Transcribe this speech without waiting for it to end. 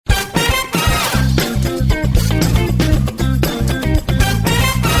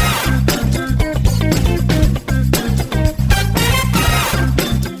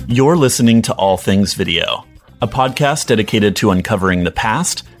You're listening to All Things Video, a podcast dedicated to uncovering the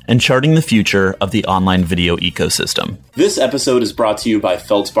past and charting the future of the online video ecosystem. This episode is brought to you by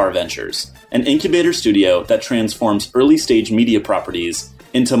Feldspar Ventures, an incubator studio that transforms early-stage media properties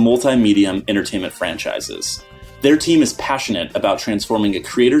into multi-medium entertainment franchises. Their team is passionate about transforming a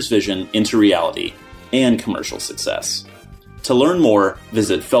creator's vision into reality and commercial success. To learn more,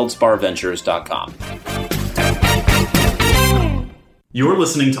 visit feldsparventures.com. You're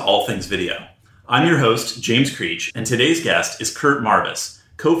listening to All Things Video. I'm your host, James Creech, and today's guest is Kurt Marvis,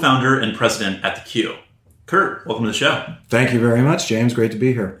 co-founder and president at theCUE. Kurt, welcome to the show. Thank you very much, James. Great to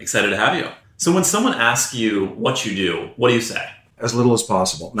be here. Excited to have you. So when someone asks you what you do, what do you say? As little as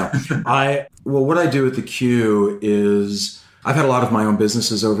possible. No. What I do at theCUE is I've had a lot of my own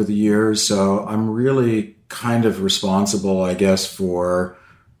businesses over the years, so I'm really kind of responsible, I guess, for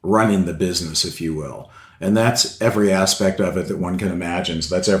running the business, if you will. And that's every aspect of it that one can imagine.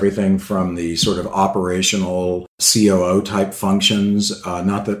 So that's everything from the sort of operational COO type functions.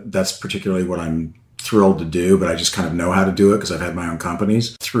 Not that that's particularly what I'm thrilled to do, but I just kind of know how to do it because I've had my own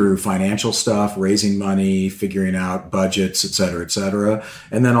companies, through financial stuff, raising money, figuring out budgets, et cetera,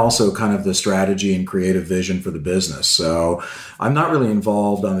 and then also kind of the strategy and creative vision for the business. So I'm not really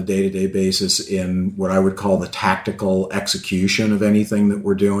involved on a day-to-day basis in what I would call the tactical execution of anything that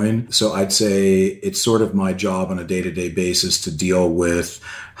we're doing. So I'd say it's sort of my job on a day-to-day basis to deal with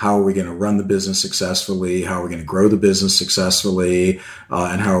how are we going to run the business successfully, how are we going to grow the business successfully,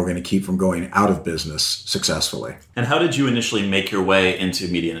 and how are we going to keep from going out of business successfully. And how did you initially make your way into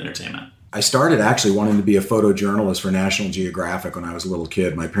media and entertainment? I started actually wanting to be a photojournalist for National Geographic when I was a little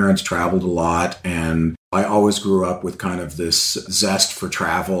kid. My parents traveled a lot, and I always grew up with kind of this zest for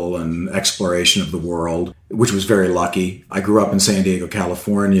travel and exploration of the world, which was very lucky. I grew up in San Diego,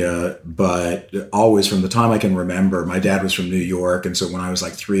 California, but always from the time I can remember, my dad was from New York. And so when I was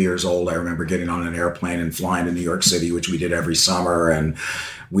like 3 years old, I remember getting on an airplane and flying to New York City, which we did every summer. And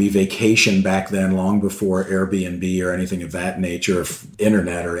we vacationed back then long before Airbnb or anything of that nature,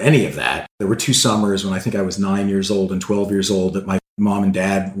 internet or any of that. There were 2 summers when I think I was 9 years old and 12 years old that my mom and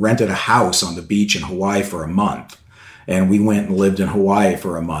dad rented a house on the beach in Hawaii for a month. And we went and lived in Hawaii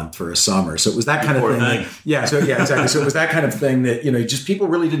for a month for a summer. So it was that kind of thing. Exactly. So it was that kind of thing that, just people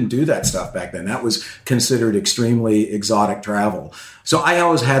really didn't do that stuff back then. That was considered extremely exotic travel. So I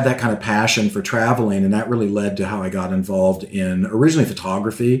always had that kind of passion for traveling, and that really led to how I got involved in originally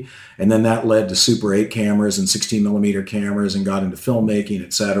photography. And then that led to Super 8 cameras and 16 millimeter cameras and got into filmmaking,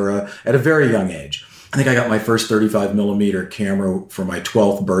 et cetera, at a very young age. I think I got my first 35 millimeter camera for my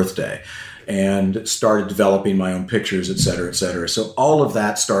 12th birthday and started developing my own pictures, et cetera, et cetera. So all of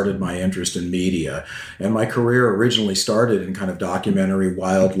that started my interest in media. And my career originally started in kind of documentary,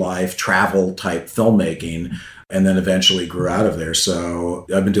 wildlife, travel type filmmaking, and then eventually grew out of there. So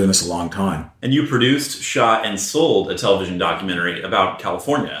I've been doing this a long time. And you produced, shot, and sold a television documentary about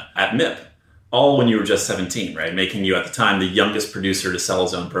California at MIP, all when you were just 17, right? Making you at the time the youngest producer to sell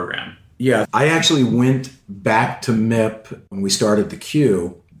his own program. Yeah, I actually went back to MIP when we started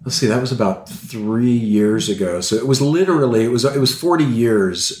theCUE. Let's see, that was about 3 years ago. So it was literally, it was 40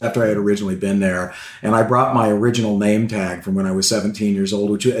 years after I had originally been there. And I brought my original name tag from when I was 17 years old,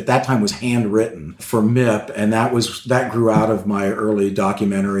 which at that time was handwritten for MIP. And that grew out of my early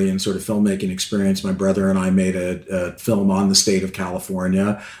documentary and sort of filmmaking experience. My brother and I made a film on the state of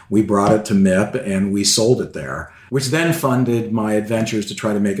California. We brought it to MIP and we sold it there, which then funded my adventures to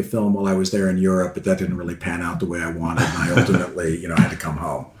try to make a film while I was there in Europe, but that didn't really pan out the way I wanted, and I ultimately, had to come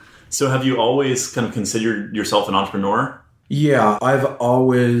home. So have you always kind of considered yourself an entrepreneur? Yeah, I've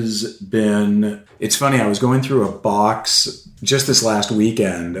always been. It's funny, I was going through a box just this last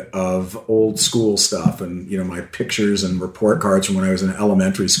weekend of old school stuff and, my pictures and report cards from when I was in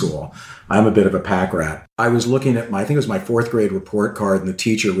elementary school. I'm a bit of a pack rat. I was looking at I think it was my 4th grade report card, and the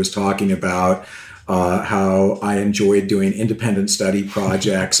teacher was talking about how I enjoyed doing independent study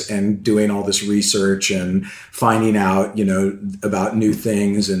projects and doing all this research and finding out, about new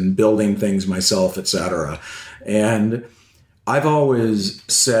things and building things myself, et cetera. And I've always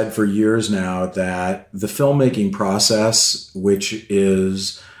said for years now that the filmmaking process, which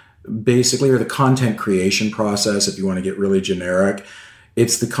is basically, or the content creation process, if you want to get really generic,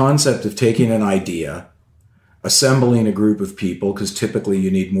 it's the concept of taking an idea, assembling a group of people, because typically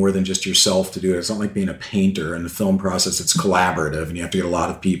you need more than just yourself to do it. It's not like being a painter. In the film process, it's collaborative, and you have to get a lot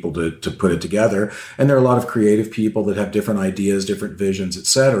of people to put it together. And there are a lot of creative people that have different ideas, different visions, et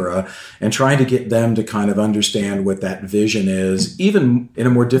cetera, and trying to get them to kind of understand what that vision is, even in a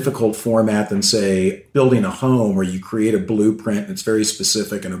more difficult format than, say, building a home where you create a blueprint and it's very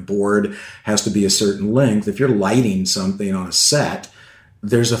specific and a board has to be a certain length. If you're lighting something on a set,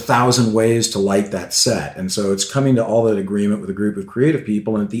 there's 1,000 ways to light that set. And so it's coming to all that agreement with a group of creative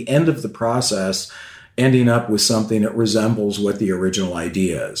people. And at the end of the process, ending up with something that resembles what the original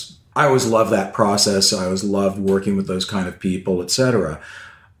idea is. I always loved that process. I always loved working with those kind of people, etc.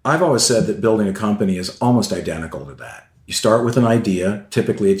 I've always said that building a company is almost identical to that. You start with an idea.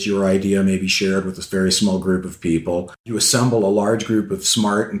 Typically, it's your idea, maybe shared with a very small group of people. You assemble a large group of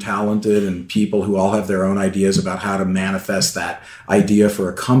smart and talented and people who all have their own ideas about how to manifest that idea for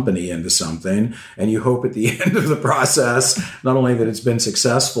a company into something. And you hope at the end of the process, not only that it's been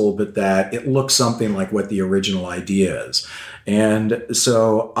successful, but that it looks something like what the original idea is. And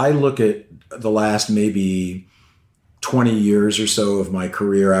so I look at the last maybe 20 years or so of my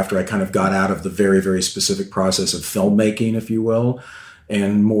career after I kind of got out of the very, very specific process of filmmaking, if you will,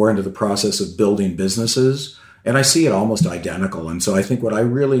 and more into the process of building businesses. And I see it almost identical. And so I think what I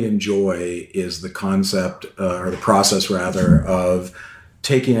really enjoy is the concept, or the process rather, of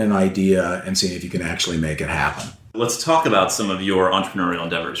taking an idea and seeing if you can actually make it happen. Let's talk about some of your entrepreneurial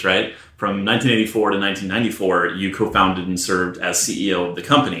endeavors, right? From 1984 to 1994, you co-founded and served as CEO of The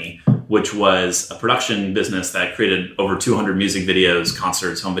Company, which was a production business that created over 200 music videos,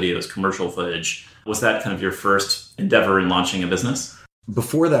 concerts, home videos, commercial footage. Was that kind of your first endeavor in launching a business?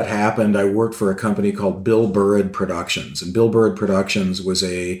 Before that happened, I worked for a company called Bill Burrid Productions. And Bill Burrid Productions was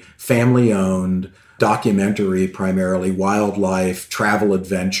a family-owned documentary, primarily wildlife, travel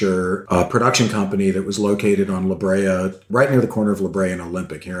adventure production company that was located on La Brea, right near the corner of La Brea and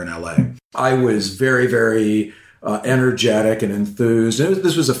Olympic here in LA. I was very, very energetic and enthused.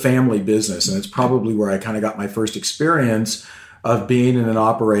 This was a family business, and it's probably where I kind of got my first experience of being in an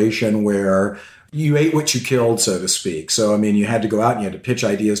operation where you ate what you killed, so to speak. So, I mean, you had to go out and you had to pitch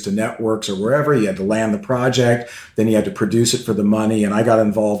ideas to networks or wherever. You had to land the project. Then you had to produce it for the money. And I got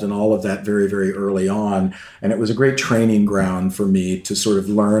involved in all of that very, very early on. And it was a great training ground for me to sort of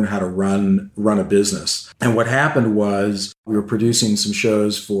learn how to run a business. And what happened was we were producing some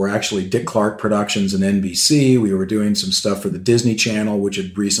shows for actually Dick Clark Productions and NBC. We were doing some stuff for the Disney Channel, which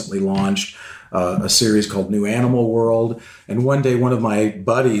had recently launched a series called New Animal World. And one day, one of my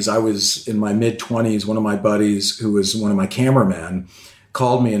buddies, I was in my mid-20s, one of my buddies who was one of my cameramen,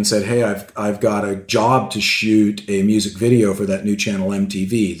 called me and said, hey, I've got a job to shoot a music video for that new channel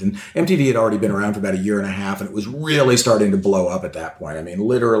MTV. And MTV had already been around for about a year and a half, and it was really starting to blow up at that point. I mean,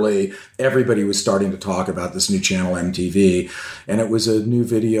 literally everybody was starting to talk about this new channel MTV. And it was a new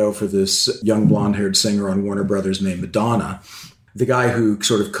video for this young blonde-haired singer on Warner Brothers named Madonna. The guy who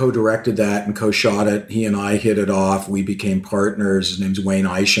sort of co-directed that and co-shot it, he and I hit it off. We became partners. His name's Wayne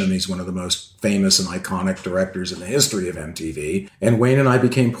Isham. He's one of the most famous and iconic directors in the history of MTV. And Wayne and I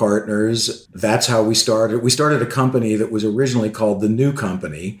became partners. That's how we started. We started a company that was originally called The New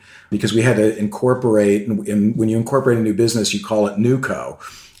Company because we had to incorporate, and when you incorporate a new business, you call it NewCo.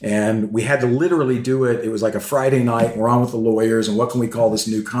 And we had to literally do it. It was like a Friday night. We're on with the lawyers. And what can we call this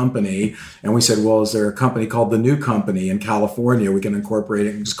new company? And we said, well, is there a company called The New Company in California? We can incorporate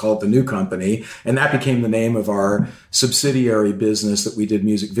it and just call it The New Company. And that became the name of our subsidiary business that we did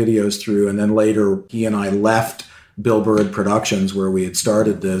music videos through. And then later, he and I left Bill Burrid Productions, where we had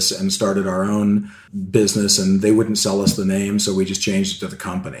started this, and started our own business, and they wouldn't sell us the name, so we just changed it to The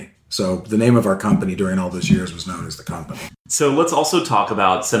Company. So the name of our company during all those years was known as The Company. So let's also talk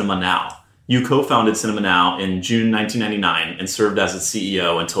about Cinema Now. You co-founded Cinema Now in June 1999 and served as its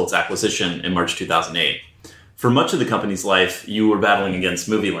CEO until its acquisition in March 2008. For much of the company's life, you were battling against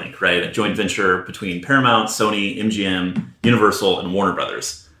MovieLink, right? A joint venture between Paramount, Sony, MGM, Universal, and Warner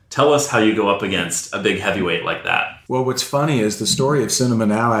Brothers. Tell us how you go up against a big heavyweight like that. Well, what's funny is the story of Cinema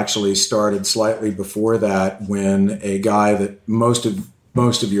Now actually started slightly before that, when a guy that most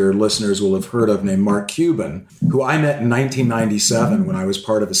of your listeners will have heard of named Mark Cuban, who I met in 1997 when I was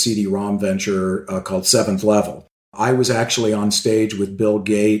part of a CD-ROM venture called Seventh Level. I was actually on stage with Bill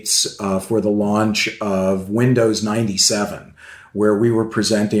Gates for the launch of Windows 97, where we were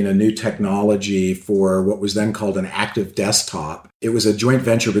presenting a new technology for what was then called an active desktop. It was a joint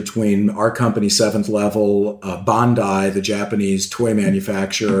venture between our company, Seventh Level, Bandai, the Japanese toy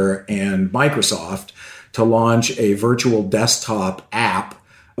manufacturer, and Microsoft to launch a virtual desktop app.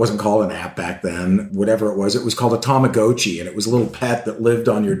 It wasn't called an app back then, whatever it was called a Tamagotchi, and it was a little pet that lived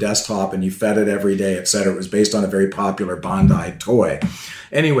on your desktop and you fed it every day, etc. It was based on a very popular Bandai toy.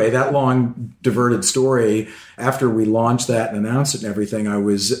 Anyway, that long diverted story, after we launched that and announced it and everything,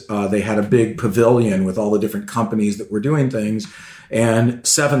 they had a big pavilion with all the different companies that were doing things. And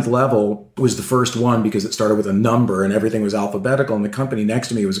Seventh Level was the first one because it started with a number and everything was alphabetical. And the company next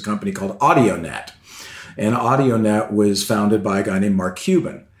to me was a company called AudioNet. And AudioNet was founded by a guy named Mark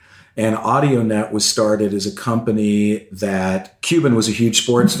Cuban. And AudioNet was started as a company that Cuban was a huge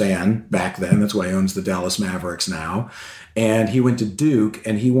sports fan back then. That's why he owns the Dallas Mavericks now. And he went to Duke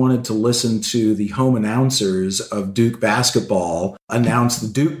and he wanted to listen to the home announcers of Duke basketball announce the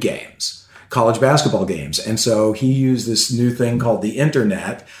Duke games, college basketball games. And so he used this new thing called the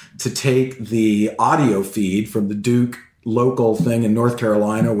internet to take the audio feed from the Duke local thing in North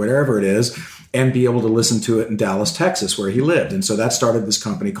Carolina, whatever it is, and be able to listen to it in Dallas, Texas, where he lived. And so that started this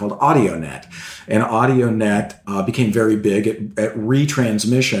company called AudioNet. And AudioNet became very big at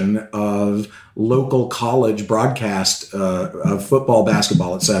retransmission of local college broadcast of football,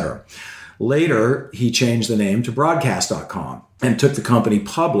 basketball, etc. Later, he changed the name to Broadcast.com and took the company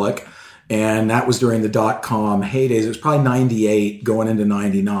public. And that was during the dot-com heydays. It was probably 98 going into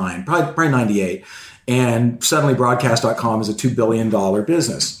 99, probably 98. And suddenly Broadcast.com is a $2 billion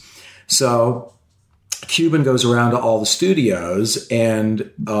business. So Cuban goes around to all the studios, and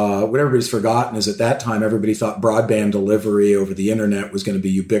what everybody's forgotten is at that time, everybody thought broadband delivery over the internet was going to be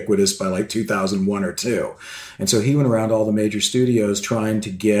ubiquitous by like 2001 or 2. And so he went around to all the major studios trying to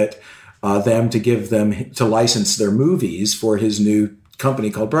get them to license their movies for his new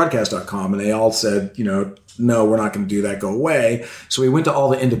company called Broadcast.com. And they all said, no, we're not going to do that. Go away. So he went to all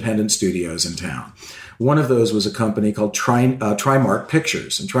the independent studios in town. One of those was a company called Trimark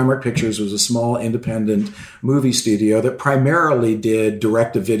Pictures. And Trimark Pictures was a small independent movie studio that primarily did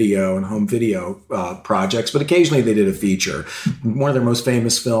direct-to-video and home video projects, but occasionally they did a feature. One of their most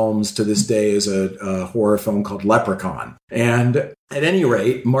famous films to this day is a horror film called Leprechaun. And at any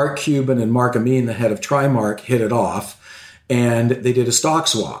rate, Mark Cuban and Mark Amin, the head of Trimark, hit it off, and they did a stock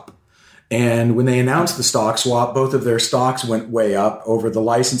swap. And when they announced the stock swap, both of their stocks went way up over the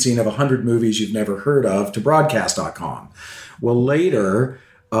licensing of 100 movies you've never heard of to Broadcast.com. Well, later,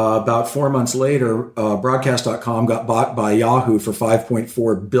 about 4 months later, Broadcast.com got bought by Yahoo for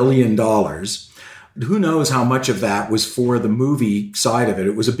 $5.4 billion. Who knows how much of that was for the movie side of it?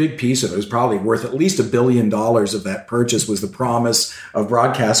 It was a big piece of it. It was probably worth at least $1 billion of that purchase was the promise of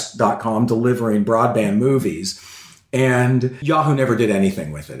Broadcast.com delivering broadband movies. And Yahoo never did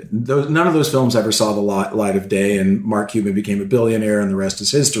anything with it. None of those films ever saw the light of day, and Mark Cuban became a billionaire, and the rest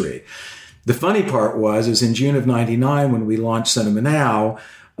is history. The funny part is in June of 99, when we launched Cinema Now,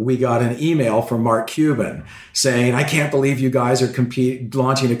 we got an email from Mark Cuban saying, I can't believe you guys are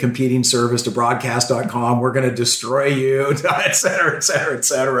launching a competing service to Broadcast.com. We're going to destroy you, et cetera, et cetera, et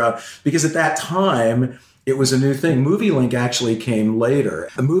cetera. Because at that time, it was a new thing. MovieLink actually came later.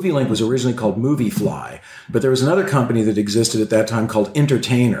 MovieLink was originally called MovieFly, but there was another company that existed at that time called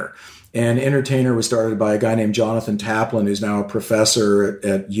Entertainer. And Entertainer was started by a guy named Jonathan Taplin, who's now a professor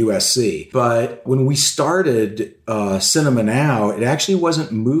at USC. But when we started Cinema Now, it actually wasn't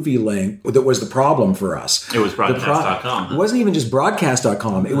MovieLink that was the problem for us. It was Broadcast.com. It wasn't even just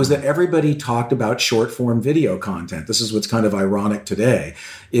Broadcast.com. It was that everybody talked about short-form video content. This is what's kind of ironic today,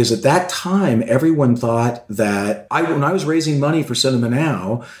 is at that time, everyone thought that when I was raising money for Cinema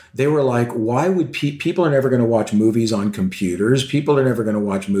Now, they were like, why would people are never going to watch movies on computers. People are never going to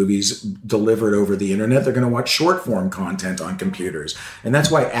watch movies delivered over the internet. They're going to watch short-form content on computers. And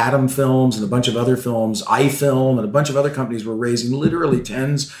that's why Atom Films and a bunch of other films, iFilm, and a bunch of other companies were raising literally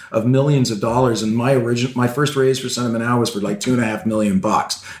tens of millions of dollars. And my first raise for Cinema Now was for like $2.5 million.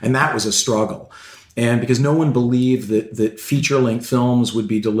 And that was a struggle. And because no one believed that feature-length films would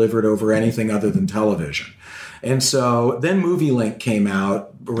be delivered over anything other than television. And so then MovieLink came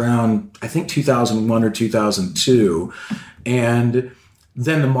out around, I think, 2001 or 2002. And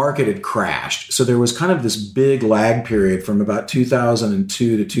then the market had crashed. So there was kind of this big lag period from about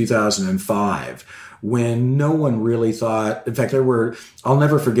 2002 to 2005 when no one really thought, in fact, I'll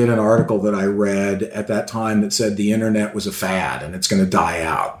never forget an article that I read at that time that said the internet was a fad and it's going to die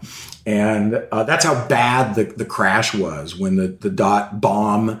out. And that's how bad the crash was when the dot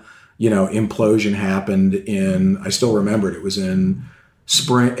bomb, implosion happened I still remember it was in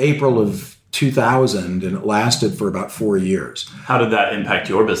April of 2000, and it lasted for about 4 years. How did that impact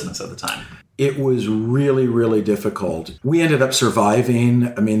your business at the time? It was really, really difficult. We ended up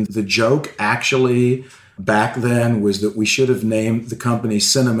surviving. I mean, the joke actually back then was that we should have named the company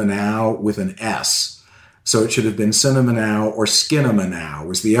Cinema Now with an S. So it should have been Cinema Now or Skinema Now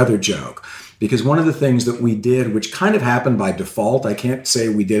was the other joke. Because one of the things that we did, which kind of happened by default, I can't say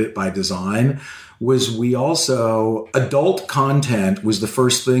we did it by design, was we also, adult content was the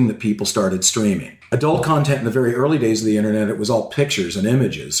first thing that people started streaming. Adult content in the very early days of the internet, it was all pictures and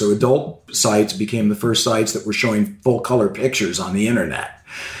images. So adult sites became the first sites that were showing full color pictures on the internet.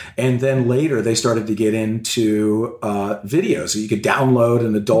 And then later they started to get into video. So you could download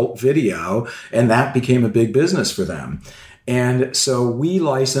an adult video, and that became a big business for them. And so we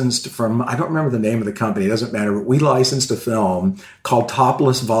licensed from, I don't remember the name of the company, it doesn't matter, but we licensed a film called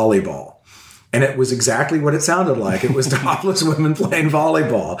Topless Volleyball. And it was exactly what it sounded like. It was topless women playing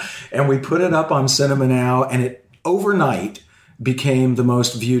volleyball. And we put it up on Cinema Now, and it overnight became the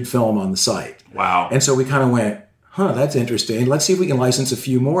most viewed film on the site. Wow. And so we kind of went, that's interesting. Let's see if we can license a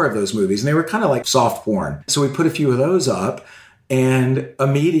few more of those movies. And they were kind of like soft porn. So we put a few of those up, and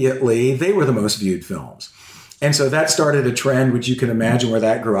immediately they were the most viewed films. And so that started a trend, which you can imagine where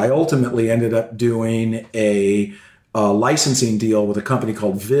that grew. I ultimately ended up doing a licensing deal with a company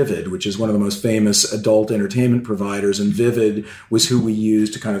called Vivid, which is one of the most famous adult entertainment providers. And Vivid was who we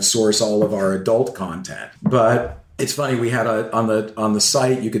used to kind of source all of our adult content. But it's funny, we had on the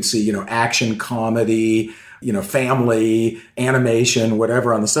site, you could see, action, comedy, family, animation,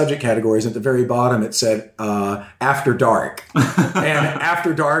 whatever on the subject categories. At the very bottom, it said After Dark. And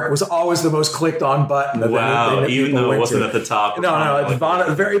After Dark was always the most clicked on button. Wow, even though it wasn't at the top. No, at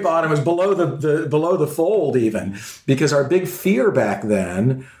the very bottom, it was below the fold even. Because our big fear back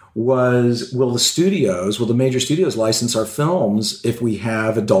then was, will the major studios license our films if we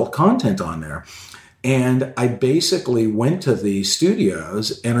have adult content on there? And I basically went to the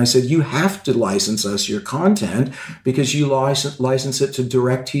studios and I said, you have to license us your content because you license it to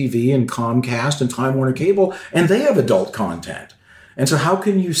DirecTV and Comcast and Time Warner Cable, and they have adult content. And so how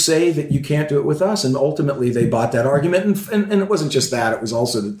can you say that you can't do it with us? And ultimately they bought that argument. And it wasn't just that. It was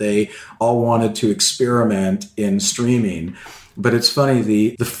also that they all wanted to experiment in streaming. But it's funny,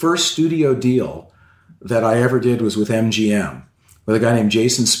 the first studio deal that I ever did was with MGM, with a guy named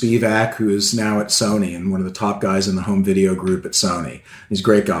Jason Spivak, who is now at Sony and one of the top guys in the home video group at Sony. He's a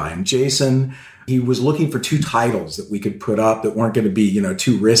great guy. And Jason, he was looking for 2 titles that we could put up that weren't going to be,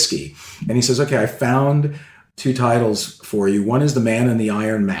 too risky. And he says, okay, I found 2 titles for you. One is The Man in the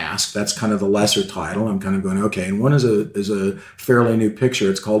Iron Mask. That's kind of the lesser title. I'm kind of going, okay. And one is a fairly new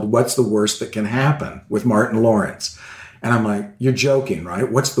picture. It's called What's the Worst That Can Happen with Martin Lawrence. And I'm like, you're joking,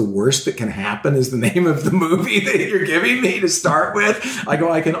 right? What's the worst that can happen is the name of the movie that you're giving me to start with. I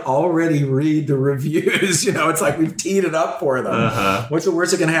go, I can already read the reviews. It's like we've teed it up for them. Uh-huh. What's the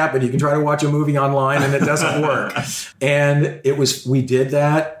worst that can happen? You can try to watch a movie online and it doesn't work. And we did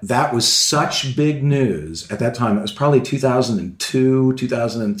that. That was such big news at that time. It was probably 2002,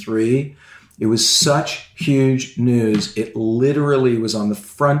 2003. It was such huge news. It literally was on the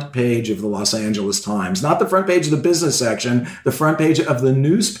front page of the Los Angeles Times. Not the front page of the business section, the front page of the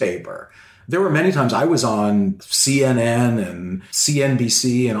newspaper. There were many times I was on CNN and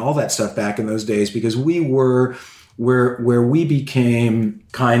CNBC and all that stuff back in those days because we were where we became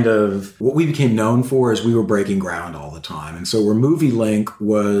what we became known for is we were breaking ground all the time. And so where Movie Link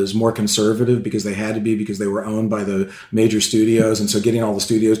was more conservative because they had to be, because they were owned by the major studios. And so getting all the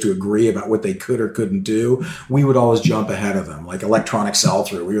studios to agree about what they could or couldn't do, we would always jump ahead of them. Like electronic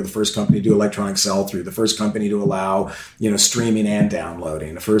sell-through. We were the first company to do electronic sell-through, the first company to allow, streaming and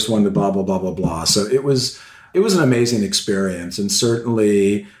downloading, the first one to blah, blah, blah, blah, blah. So it was an amazing experience and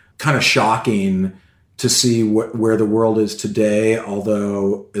certainly kind of shocking to see where the world is today.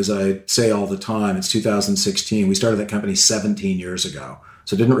 Although, as I say all the time, it's 2016. We started that company 17 years ago.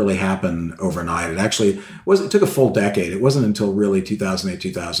 So it didn't really happen overnight. It took a full decade. It wasn't until really 2008,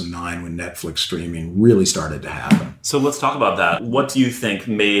 2009 when Netflix streaming really started to happen. So let's talk about that. What do you think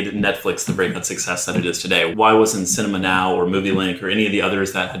made Netflix the breakout success that it is today? Why wasn't Cinema Now or Movie Link or any of the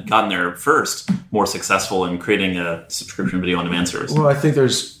others that had gotten there first more successful in creating a subscription video on demand service? Well, I think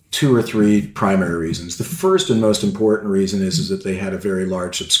there's 2 or 3 primary reasons. The first and most important reason is that they had a very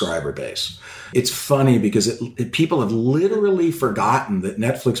large subscriber base. It's funny because people have literally forgotten that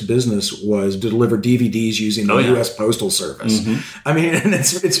Netflix business was to deliver DVDs using the U.S. Postal Service. Mm-hmm. I mean, and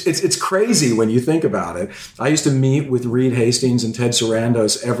it's crazy when you think about it. I used to meet with Reed Hastings and Ted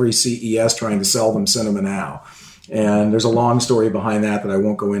Sarandos every CES trying to sell them Cinema Now. And there's a long story behind that I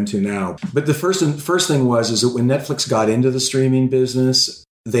won't go into now. But the first thing was that when Netflix got into the streaming business,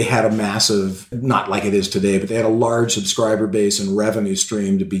 they had a massive, not like it is today, but they had a large subscriber base and revenue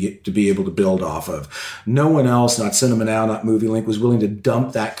stream to be able to build off of. No one else, not Cinema Now, not Movie Link, was willing to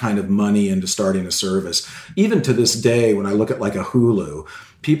dump that kind of money into starting a service. Even to this day, when I look at like a Hulu,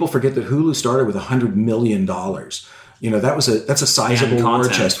 people forget that Hulu started with $100 million. That's a sizable war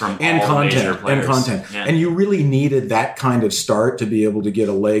chest. And content. Yeah. And you really needed that kind of start to be able to get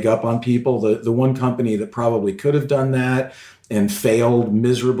a leg up on people. The one company that probably could have done that and failed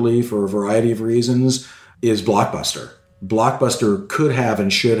miserably for a variety of reasons is Blockbuster. Blockbuster could have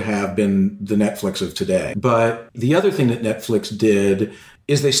and should have been the Netflix of today. But the other thing that Netflix did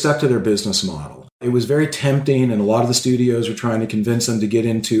is they stuck to their business model. It was very tempting, and a lot of the studios were trying to convince them to get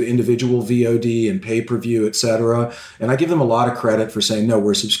into individual VOD and pay-per-view, et cetera. And I give them a lot of credit for saying, no,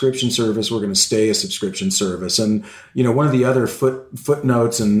 we're a subscription service. We're going to stay a subscription service. And, one of the other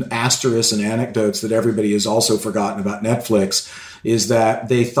footnotes and asterisks and anecdotes that everybody has also forgotten about Netflix is that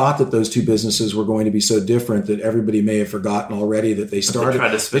they thought that those two businesses were going to be so different that everybody may have forgotten already that they started.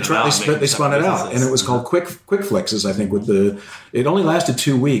 They spun it out, and it was called Quick Flixes. I think it only lasted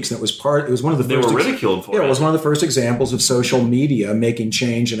 2 weeks, and it was one of the first. They were ridiculed for it. Yeah, it was one of the first examples of social media making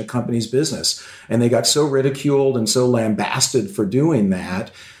change in a company's business, and they got so ridiculed and so lambasted for doing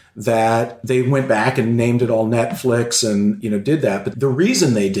that they went back and named it all Netflix and did that. But the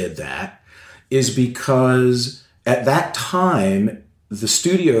reason they did that is because at that time, the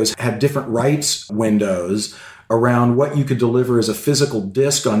studios had different rights windows around what you could deliver as a physical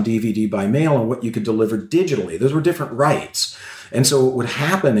disc on DVD by mail and what you could deliver digitally. Those were different rights. And so what would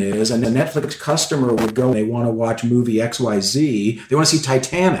happen is, and a Netflix customer would go, they want to watch movie XYZ, they want to see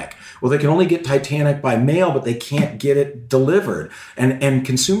Titanic. Well, they can only get Titanic by mail, but they can't get it delivered. And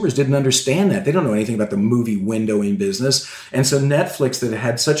consumers didn't understand that. They don't know anything about the movie windowing business. And so Netflix, that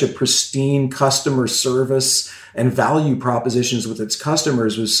had such a pristine customer service and value propositions with its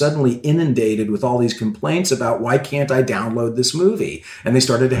customers, was suddenly inundated with all these complaints about, why can't I download this movie? And they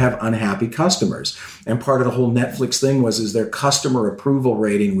started to have unhappy customers. And part of the whole Netflix thing was their customer approval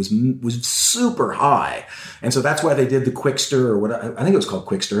rating was super high. And so that's why they did the Quickster, or what I think it was called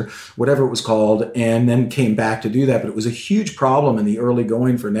Quickster, whatever it was called, and then came back to do that. But it was a huge problem in the early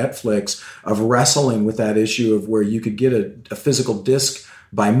going for Netflix of wrestling with that issue of where you could get a physical disc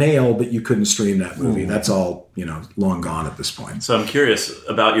by mail, but you couldn't stream that movie. That's all, long gone at this point. So I'm curious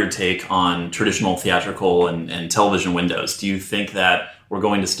about your take on traditional theatrical and television windows. Do you think that we're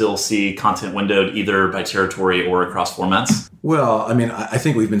going to still see content windowed either by territory or across formats? Well, I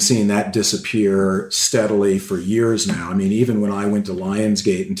think we've been seeing that disappear steadily for years now. Even when I went to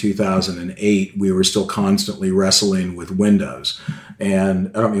Lionsgate in 2008, we were still constantly wrestling with windows.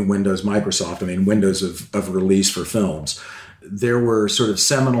 And I don't mean Windows Microsoft, I mean windows of release for films. There were sort of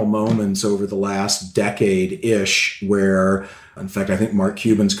seminal moments over the last decade-ish where, in fact, I think Mark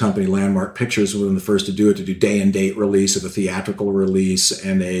Cuban's company, Landmark Pictures, was one of the first to do day and date release of a theatrical release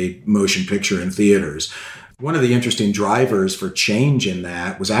and a motion picture in theaters. One of the interesting drivers for change in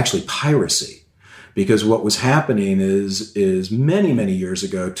that was actually piracy. Because what was happening is many, many years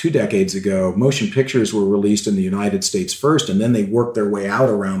ago, 2 decades ago, motion pictures were released in the United States first, and then they worked their way out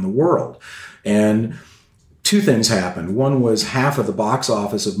around the world. And 2 things happened. One was half of the box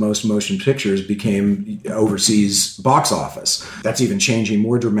office of most motion pictures became overseas box office. That's even changing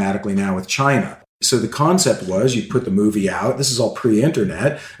more dramatically now with China. So the concept was you put the movie out. This is all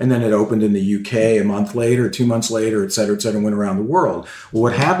pre-internet. And then it opened in the UK a month later, 2 months later, et cetera, and went around the world. Well,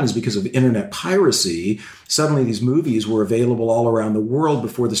 what happens because of internet piracy, suddenly these movies were available all around the world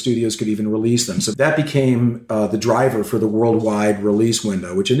before the studios could even release them. So that became the driver for the worldwide release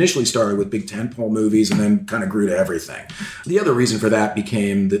window, which initially started with big tentpole movies and then kind of grew to everything. The other reason for that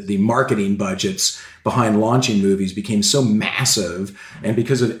became that the marketing budgets behind launching movies became so massive. And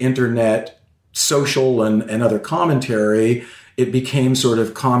because of internet social and other commentary, it became sort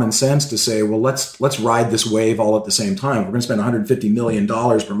of common sense to say, well, let's ride this wave all at the same time. We're going to spend $150 million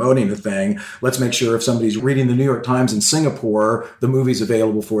promoting a thing. Let's make sure if somebody's reading the New York Times in Singapore, the movie's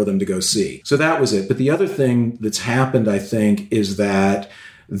available for them to go see. So that was it. But the other thing that's happened, I think, is that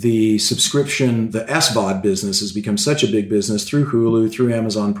the subscription, the SVOD business has become such a big business through Hulu, through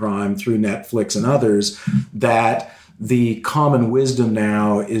Amazon Prime, through Netflix and others, that the common wisdom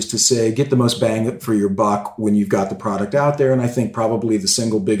now is to say, get the most bang for your buck when you've got the product out there. And I think probably the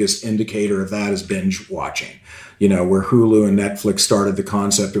single biggest indicator of that is binge watching, where Hulu and Netflix started the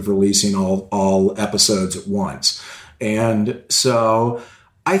concept of releasing all episodes at once. And so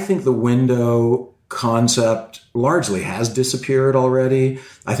I think the window concept largely has disappeared already.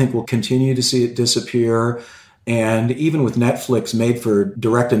 I think we'll continue to see it disappear. And even with Netflix, made for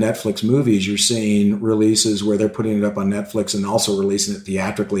direct-to-Netflix movies, you're seeing releases where they're putting it up on Netflix and also releasing it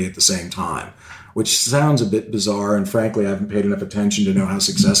theatrically at the same time, which sounds a bit bizarre. And frankly, I haven't paid enough attention to know how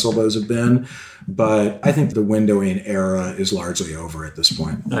successful those have been. But I think the windowing era is largely over at this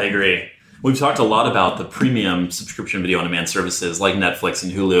point. I agree. We've talked a lot about the premium subscription video on demand services like Netflix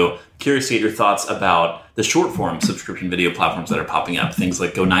and Hulu. Curious to get your thoughts about the short-form subscription video platforms that are popping up, things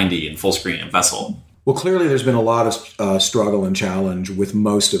like Go90 and Fullscreen and Vessel. Well, clearly there's been a lot of struggle and challenge with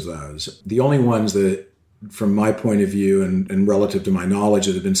most of those. The only ones that, from my point of view and relative to my knowledge,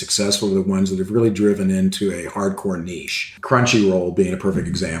 that have been successful are the ones that have really driven into a hardcore niche. Crunchyroll being a perfect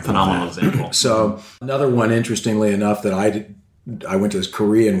example. Phenomenal example. So another one, interestingly enough, that I I went to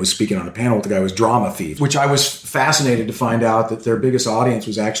Korea and was speaking on a panel with the guy who was Drama Thief, which I was fascinated to find out that their biggest audience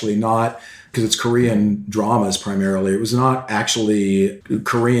was actually not, because it's Korean dramas primarily, it was not actually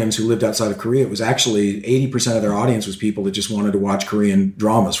Koreans who lived outside of Korea. It was actually 80% of their audience was people that just wanted to watch Korean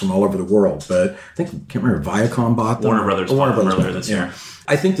dramas from all over the world. But I can't remember, Viacom bought them? Warner Brothers bought them earlier this year.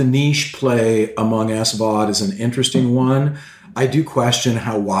 I think the niche play among SVOD is an interesting one. I do question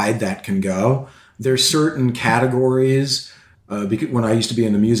how wide that can go. There's certain categories. Because when I used to be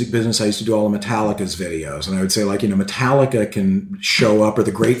in the music business, I used to do all of Metallica's videos. And I would say, Metallica can show up, or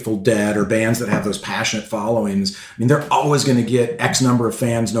the Grateful Dead, or bands that have those passionate followings. I mean, they're always going to get X number of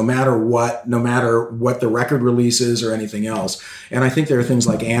fans, no matter what the record release is or anything else. And I think there are things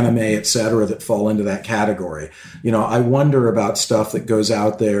like anime, et cetera, that fall into that category. I wonder about stuff that goes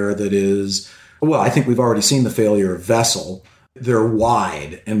out there that is, well, I think we've already seen the failure of Vessel. They're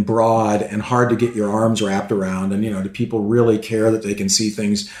wide and broad and hard to get your arms wrapped around. And, do people really care that they can see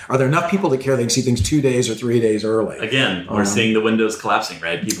things? Are there enough people that care they can see things 2 days or 3 days early? Again, we're seeing the windows collapsing,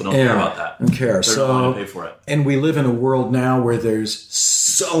 right? People don't care about that. Don't care. They're not going to pay for it. And we live in a world now where there's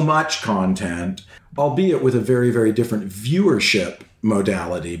so much content, albeit with a very, very different viewership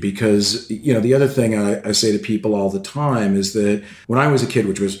modality, because the other thing I say to people all the time is that when I was a kid,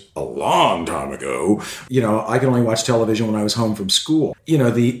 which was a long time ago, I could only watch television when I was home from school.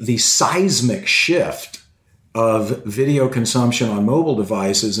 The seismic shift of video consumption on mobile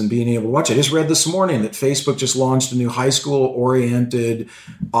devices and being able to watch. I just read this morning that Facebook just launched a new high school oriented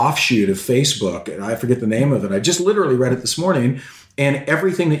offshoot of Facebook, and I forget the name of it. I just literally read it this morning. And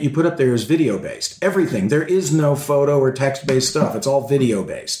everything that you put up there is video-based. Everything. There is no photo or text-based stuff. It's all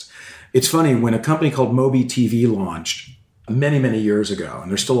video-based. It's funny, when a company called Mobi TV launched many, many years ago, and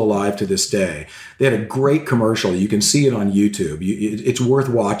they're still alive to this day, they had a great commercial. You can see it on YouTube. It's worth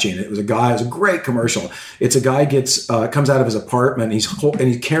watching. It was a great commercial. It's a guy comes out of his apartment, and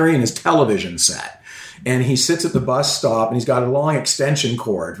he's carrying his television set. And he sits at the bus stop, and he's got a long extension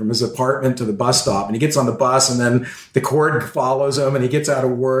cord from his apartment to the bus stop. And he gets on the bus, and then the cord follows him, and he gets out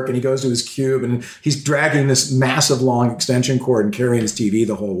of work, and he goes to his cube, and he's dragging this massive long extension cord and carrying his TV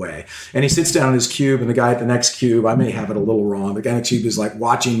the whole way. And he sits down in his cube, and the guy at the next cube, I may have it a little wrong, the guy next cube is like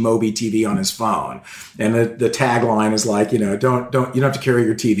watching Mobi TV on his phone. And the tagline is like, you don't have to carry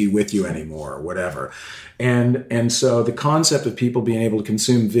your TV with you anymore, or whatever. And so the concept of people being able to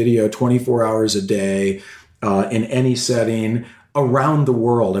consume video 24 hours a day in any setting around the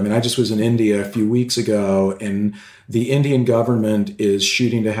world. I mean, I just was in India a few weeks ago, and the Indian government is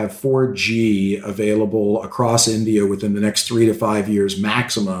shooting to have 4G available across India within the next 3 to 5 years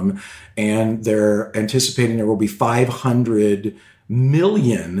maximum. And they're anticipating there will be 500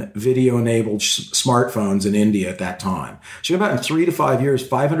 million video-enabled smartphones in India at that time. So about in 3 to 5 years,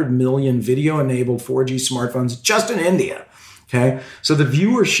 500 million video-enabled 4G smartphones just in India. Okay, so the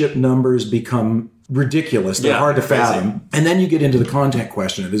viewership numbers become ridiculous. They're hard to fathom. And then you get into the content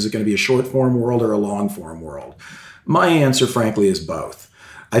question of, is it going to be a short-form world or a long-form world? My answer, frankly, is both.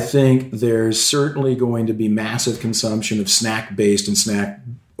 I think there's certainly going to be massive consumption of snack-based and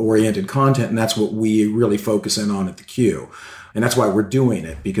snack-oriented content, and that's what we really focus in on at the Q. And that's why we're doing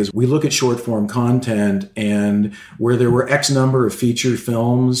it, because we look at short form content, and where there were X number of feature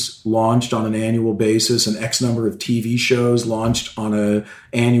films launched on an annual basis and X number of TV shows launched on an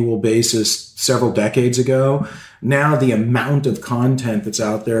annual basis several decades ago, now the amount of content that's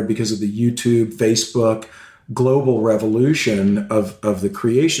out there because of the YouTube, Facebook, global revolution of the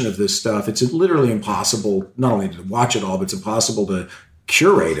creation of this stuff, it's literally impossible not only to watch it all, but it's impossible to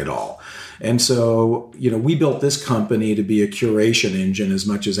curate it all. And so, we built this company to be a curation engine as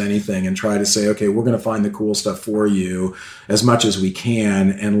much as anything, and try to say, okay, we're going to find the cool stuff for you as much as we can,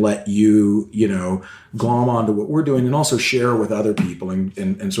 and let you, glom onto what we're doing, and also share with other people,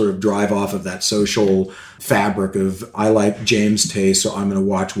 and sort of drive off of that social fabric of, I like James' taste, so I'm going to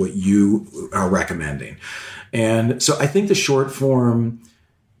watch what you are recommending. And so I think the short form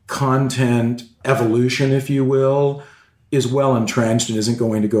content evolution, if you will, is well entrenched and isn't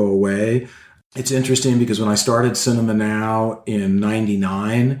going to go away. It's interesting because when I started Cinema Now in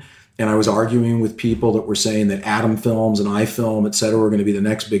 99, and I was arguing with people that were saying that Atom Films and iFilm, et cetera, were going to be the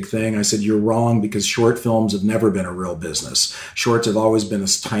next big thing, I said, you're wrong, because short films have never been a real business. Shorts have always been a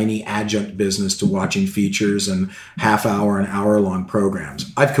tiny adjunct business to watching features and half-hour and hour-long programs.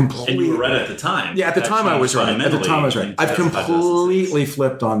 I've completely... And you were right at the time. Yeah, at the time I was right. I've completely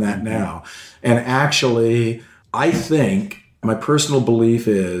flipped on that now. And actually, I think my personal belief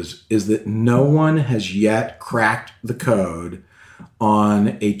is that no one has yet cracked the code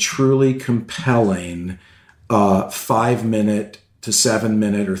on a truly compelling 5-minute to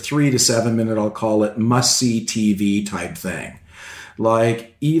 7-minute or 3 to 7 minute, I'll call it, must-see TV type thing.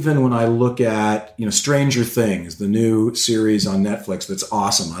 Like even when I look at, Stranger Things, the new series on Netflix that's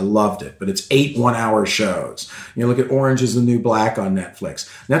awesome. I loved it, but it's 8 one-hour shows. You look at Orange is the New Black on Netflix.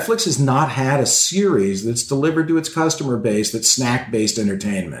 Netflix has not had a series that's delivered to its customer base that's snack-based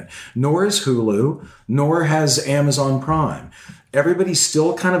entertainment, nor is Hulu, nor has Amazon Prime. Everybody's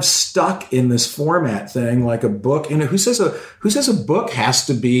still kind of stuck in this format thing, like a book. Who says a book has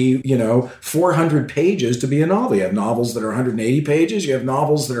to be, 400 pages to be a novel? You have novels that are 180 pages. You have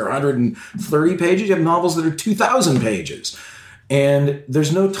novels that are 130 pages. You have novels that are 2,000 pages. And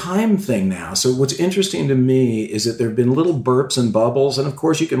there's no time thing now. So what's interesting to me is that there have been little burps and bubbles. And of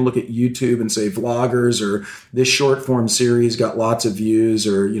course, you can look at YouTube and say vloggers or this short form series got lots of views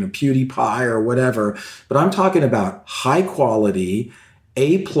or, PewDiePie or whatever. But I'm talking about high quality,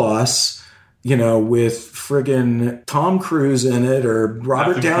 A+, with friggin' Tom Cruise in it or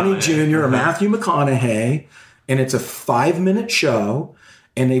Robert Downey Jr. or Matthew McConaughey. And it's a 5-minute show.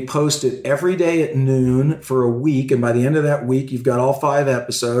 And they post it every day at noon for a week. And by the end of that week, you've got all 5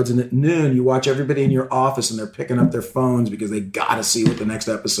 episodes. And at noon, you watch everybody in your office and they're picking up their phones because they got to see what the next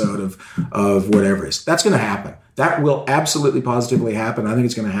episode of whatever is. That's going to happen. That will absolutely positively happen. I think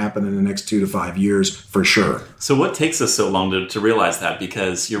it's going to happen in the next 2 to 5 years for sure. So what takes us so long to realize that?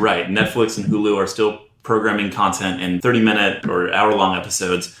 Because you're right, Netflix and Hulu are still programming content in 30-minute or hour-long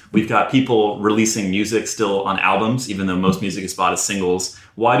episodes. We've got people releasing music still on albums, even though most music is bought as singles.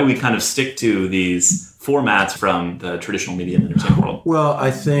 Why do we kind of stick to these formats from the traditional media and entertainment world? Well, I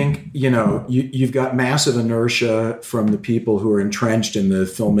think, you've got massive inertia from the people who are entrenched in the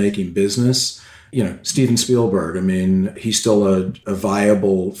filmmaking business. Steven Spielberg, he's still a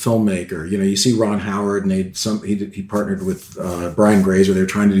viable filmmaker. You see Ron Howard and he partnered with Brian Grazer. They're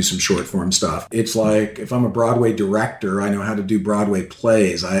trying to do some short form stuff. It's like, if I'm a Broadway director, I know how to do Broadway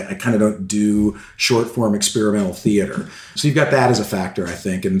plays. I kind of don't do short form experimental theater. So you've got that as a factor, I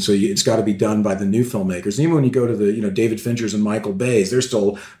think. And so it's got to be done by the new filmmakers. And even when you go to the, David Finchers and Michael Bays,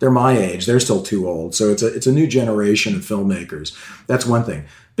 they're my age. They're still too old. So it's a new generation of filmmakers. That's one thing.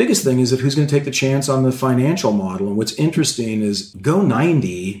 Biggest thing is that who's going to take the chance on the financial model. And what's interesting is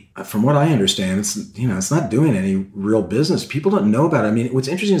Go90, from what I understand, it's not doing any real business. People don't know about it. What's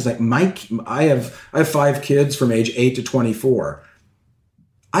interesting is like I have 5 kids from age 8 to 24.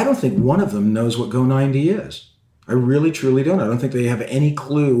 I don't think one of them knows what Go90 is. I really, truly don't. I don't think they have any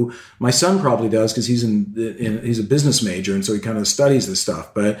clue. My son probably does because he's he's a business major, and so he kind of studies this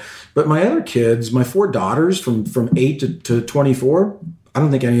stuff. But my other kids, my 4 daughters from 8 to 24, I don't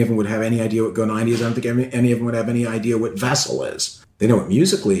think any of them would have any idea what Go90 is. I don't think any of them would have any idea what Vessel is. They know what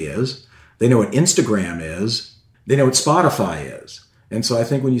Musical.ly is. They know what Instagram is. They know what Spotify is. And so I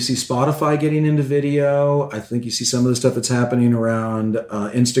think when you see Spotify getting into video, I think you see some of the stuff that's happening around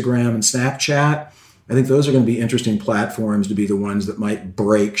Instagram and Snapchat. I think those are going to be interesting platforms to be the ones that might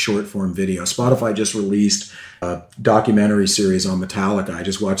break short form video. Spotify just released a documentary series on Metallica. I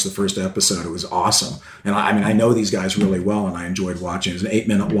just watched the first episode. It was awesome. And I know these guys really well, and I enjoyed watching it. It's an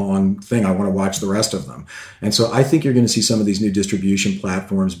 8-minute long thing. I want to watch the rest of them. And so I think you're going to see some of these new distribution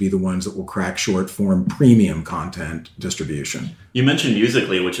platforms be the ones that will crack short form premium content distribution. You mentioned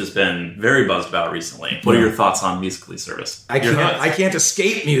Musical.ly, which has been very buzzed about recently. What are your thoughts on Musical.ly service? I can't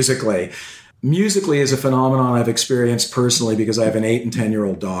escape Musical.ly. Musical.ly is a phenomenon I've experienced personally because I have an 8 and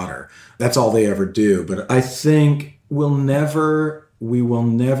 10-year-old daughter. That's all they ever do. But I think we will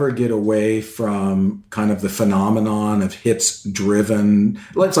never get away from kind of the phenomenon of hits-driven.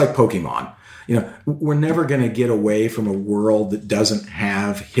 It's like Pokemon. We're never going to get away from a world that doesn't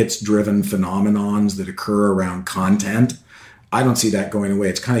have hits-driven phenomenons that occur around content. I don't see that going away.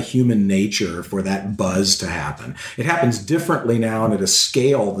 It's kind of human nature for that buzz to happen. It happens differently now and at a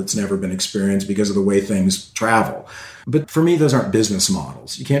scale that's never been experienced because of the way things travel. But for me, those aren't business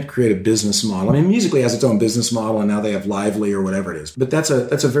models. You can't create a business model. Musical.ly has its own business model, and now they have Lively or whatever it is. But that's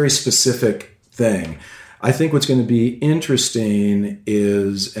a very specific thing. I think what's going to be interesting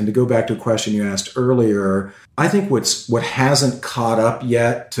is, and to go back to a question you asked earlier, I think what hasn't caught up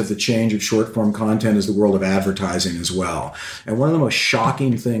yet to the change of short form content is the world of advertising as well. And one of the most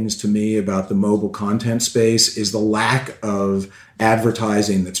shocking things to me about the mobile content space is the lack of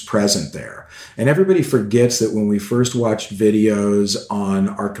advertising that's present there. And everybody forgets that when we first watched videos on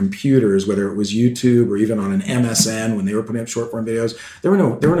our computers, whether it was YouTube or even on an MSN, when they were putting up short form videos, there were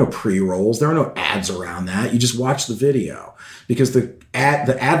no pre-rolls, there were no ads around that. You just watched the video because the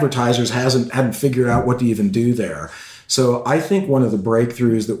advertisers hadn't figured out what to even do there. So I think one of the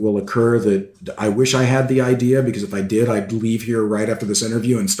breakthroughs that will occur that I wish I had the idea, because if I did, I'd leave here right after this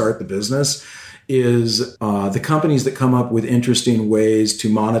interview and start the business, is the companies that come up with interesting ways to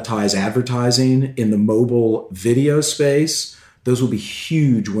monetize advertising in the mobile video space those will be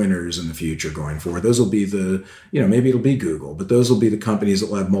huge winners in the future going forward. Those will be maybe it'll be Google, but those will be the companies that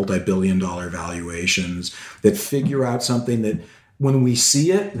will have multi-billion-dollar valuations that figure out something that when we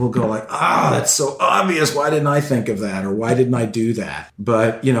see it, we'll go like, that's so obvious. Why didn't I think of that? Or why didn't I do that?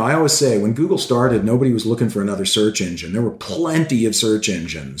 But, I always say when Google started, nobody was looking for another search engine. There were plenty of search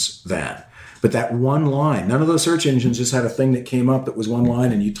engines then. But that one line, none of those search engines just had a thing that came up that was one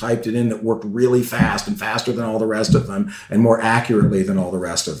line and you typed it in that worked really fast and faster than all the rest of them and more accurately than all the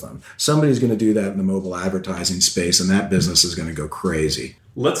rest of them. Somebody's going to do that in the mobile advertising space, and that business is going to go crazy.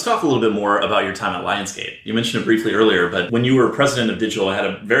 Let's talk a little bit more about your time at Lionsgate. You mentioned it briefly earlier, but when you were president of digital, it had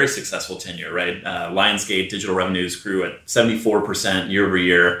a very successful tenure, right? Lionsgate digital revenues grew at 74% year over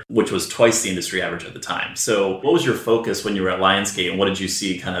year, which was twice the industry average at the time. So what was your focus when you were at Lionsgate, and what did you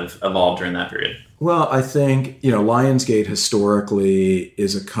see kind of evolve during that period? Well, I think, Lionsgate historically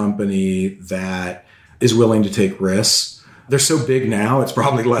is a company that is willing to take risks. They're so big now, it's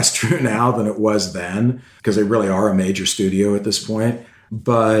probably less true now than it was then, because they really are a major studio at this point.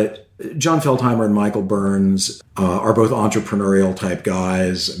 But John Feldheimer and Michael Burns are both entrepreneurial type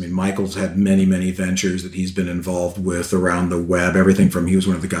guys. I mean, Michael's had many, many ventures that he's been involved with around the web. Everything from, he was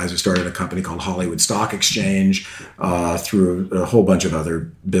one of the guys who started a company called Hollywood Stock Exchange through a whole bunch of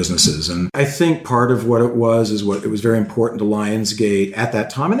other businesses. And I think part of what it was very important to Lionsgate at that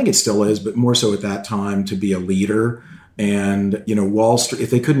time. I think it still is, but more so at that time, to be a leader. And, Wall Street, if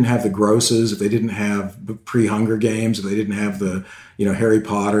they couldn't have the grosses, if they didn't have pre-Hunger Games, if they didn't have the, Harry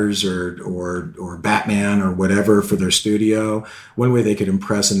Potters or Batman or whatever for their studio, one way they could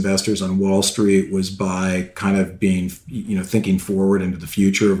impress investors on Wall Street was by kind of being, thinking forward into the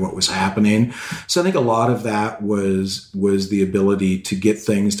future of what was happening. So I think a lot of that was the ability to get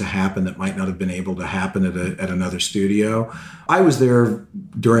things to happen that might not have been able to happen at another studio. I was there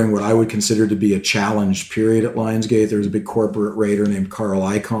during what I would consider to be a challenged period at Lionsgate. There was a big corporate raider named Carl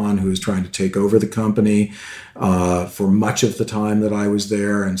Icahn who was trying to take over the company for much of the time that I was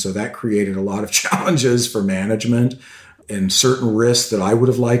there. And so that created a lot of challenges for management and certain risks that I would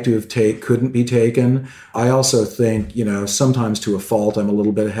have liked to have couldn't be taken. I also think, sometimes to a fault, I'm a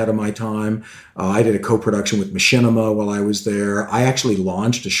little bit ahead of my time. I did a co-production with Machinima while I was there. I actually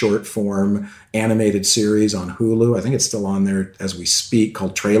launched a short form animated series on Hulu. I think it's still on there as we speak,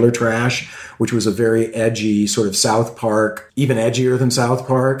 called Trailer Trash, which was a very edgy sort of South Park, even edgier than South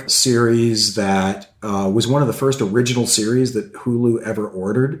Park series that was one of the first original series that Hulu ever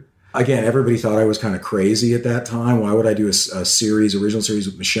ordered. Again, everybody thought I was kind of crazy at that time. Why would I do a original series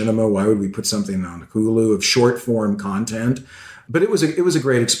with Machinima? Why would we put something on Hulu of short form content? But it was a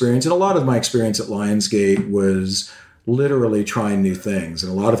great experience. And a lot of my experience at Lionsgate was literally trying new things.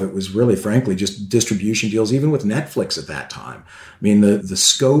 And a lot of it was really, frankly, just distribution deals, even with Netflix at that time. I mean, the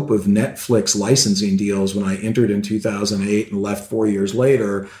scope of Netflix licensing deals when I entered in 2008 and left 4 years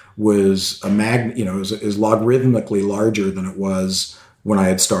later was is logarithmically larger than it was when I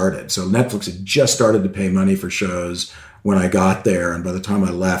had started. So Netflix had just started to pay money for shows when I got there. And by the time I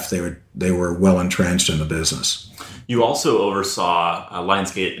left, they were well entrenched in the business. You also oversaw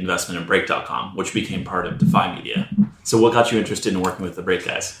Lionsgate investment in Break.com, which became part of Defy Media. So what got you interested in working with the Break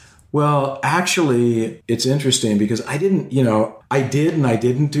guys? Well, actually, it's interesting because I did and I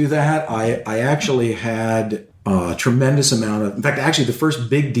didn't do that. I actually had a tremendous amount of, in fact, actually the first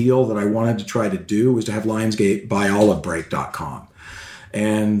big deal that I wanted to try to do was to have Lionsgate buy all of Break.com.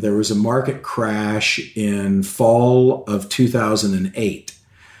 And there was a market crash in fall of 2008.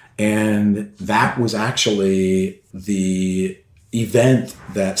 And that was actually the event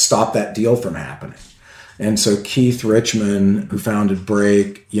that stopped that deal from happening. And so Keith Richman, who founded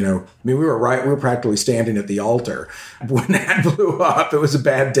Break, we were practically standing at the altar when that blew up. It was a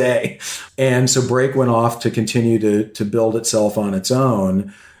bad day. And so Break went off to continue to build itself on its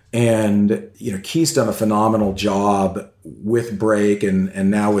own. And, Keith's done a phenomenal job with Break and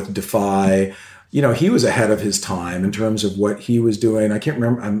now with Defy. He was ahead of his time in terms of what he was doing. I can't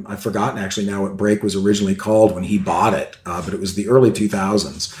remember. I've forgotten actually now what Break was originally called when he bought it, but it was the early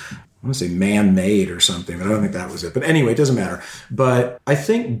 2000s. I want to say Man-Made or something, but I don't think that was it. But anyway, it doesn't matter. But I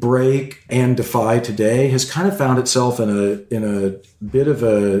think Break and Defy today has kind of found itself in a bit of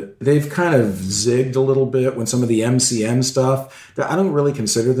they've kind of zigged a little bit when some of the MCN stuff, I don't really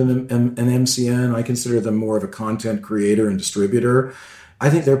consider them an MCN. I consider them more of a content creator and distributor. I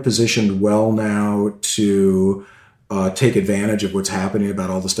think they're positioned well now to take advantage of what's happening about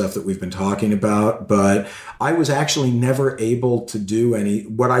all the stuff that we've been talking about. But I was actually never able to do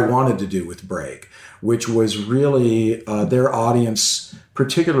what I wanted to do with Break, which was really their audience,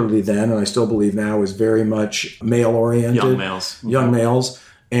 particularly then, and I still believe now, is very much male-oriented. Young males. Young males.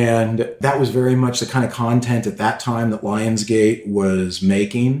 And that was very much the kind of content at that time that Lionsgate was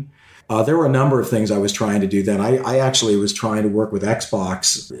making. There were a number of things I was trying to do then. I actually was trying to work with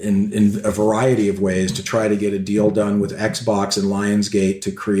Xbox in a variety of ways to try to get a deal done with Xbox and Lionsgate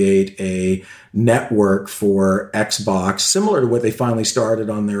to create a network for Xbox, similar to what they finally started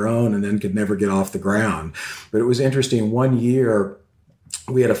on their own and then could never get off the ground. But it was interesting. One year,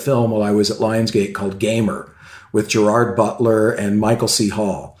 we had a film while I was at Lionsgate called Gamer with Gerard Butler and Michael C.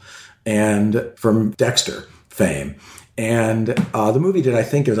 Hall, and from Dexter fame. And the movie did, I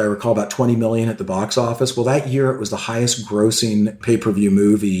think, as I recall, about $20 million at the box office. Well, that year it was the highest grossing pay-per-view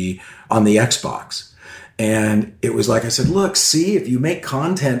movie on the Xbox. And it was like I said, look, see, if you make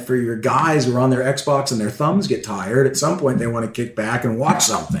content for your guys who are on their Xbox and their thumbs get tired, at some point they want to kick back and watch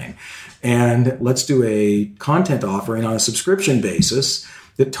something. And let's do a content offering on a subscription basis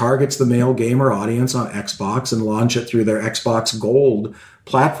that targets the male gamer audience on Xbox and launch it through their Xbox Gold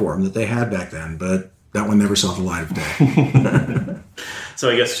platform that they had back then. But that one never saw the light of day. So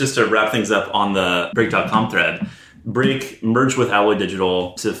I guess just to wrap things up on the Break.com thread, Break merged with Alloy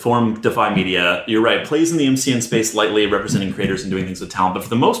Digital to form Defy Media. You're right, plays in the MCN space lightly, representing creators and doing things with talent, but for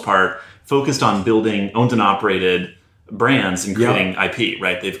the most part, focused on building owned and operated brands and creating IP,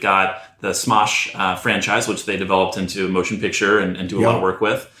 right? They've got the Smosh franchise, which they developed into a motion picture and do a lot of work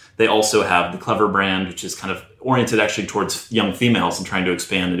with. They also have the Clever brand, which is kind of oriented actually towards young females and trying to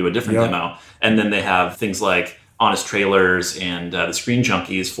expand into a different demo. And then they have things like Honest Trailers and the Screen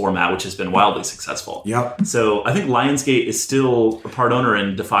Junkies format, which has been wildly successful. So I think Lionsgate is still a part owner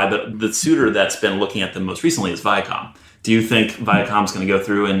in Defy, but the suitor that's been looking at them most recently is Viacom. Do you think Viacom's going to go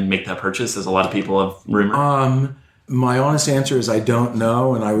through and make that purchase, as a lot of people have rumored? My honest answer is I don't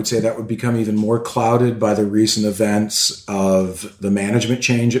know, and I would say that would become even more clouded by the recent events of the management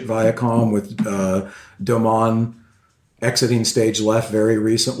change at Viacom, with Domon exiting stage left very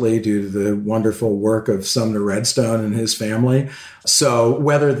recently due to the wonderful work of Sumner Redstone and his family. So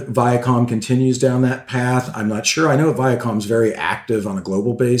whether Viacom continues down that path, I'm not sure. I know Viacom's very active on a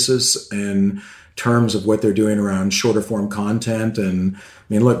global basis in terms of what they're doing around shorter form content. And I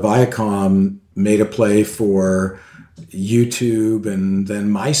mean, look, Viacom made a play for YouTube and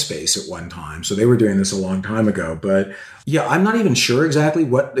then MySpace at one time. So they were doing this a long time ago. But yeah, I'm not even sure exactly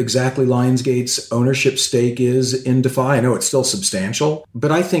what Lionsgate's ownership stake is in Defy. I know it's still substantial,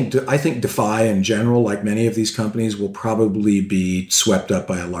 but I think Defy in general, like many of these companies, will probably be swept up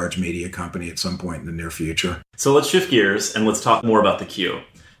by a large media company at some point in the near future. So let's shift gears and let's talk more about the Q.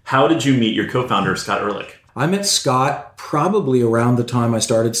 How did you meet your co-founder, Scott Ehrlich? I met Scott probably around the time I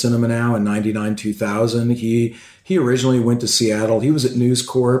started Cinema Now in 99, 2000. He originally went to Seattle. He was at News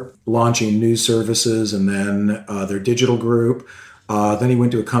Corp launching news services and then their digital group. Then he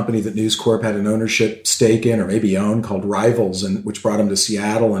went to a company that News Corp had an ownership stake in, or maybe owned, called Rivals, and which brought him to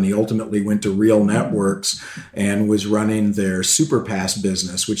Seattle. And he ultimately went to Real Networks and was running their SuperPass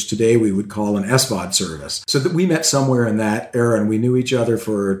business, which today we would call an SVOD service. So that we met somewhere in that era, and we knew each other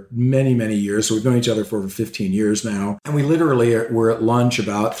for many, many years. So we've known each other for over 15 years now. And we literally were at lunch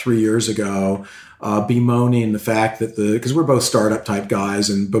about 3 years ago, bemoaning the fact that because we're both startup type guys,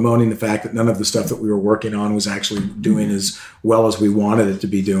 and bemoaning the fact that none of the stuff that we were working on was actually doing as well as we wanted it to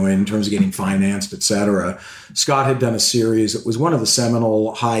be doing in terms of getting financed, et cetera. Scott had done a series that was one of the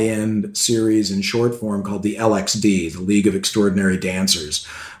seminal high-end series in short form called the LXD, the League of Extraordinary Dancers,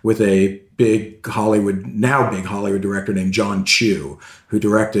 with a big Hollywood director named John Chu, who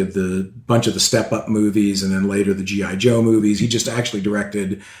directed the bunch of the Step Up movies and then later the G.I. Joe movies. He just actually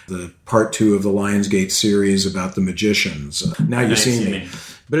directed the part 2 of the Lionsgate series about the magicians. Now You See Me.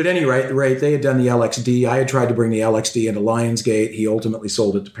 But at any rate, they had done the LXD. I had tried to bring the LXD into Lionsgate. He ultimately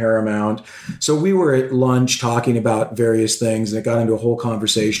sold it to Paramount. So we were at lunch talking about various things, and it got into a whole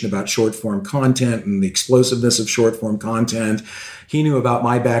conversation about short-form content and the explosiveness of short-form content. He knew about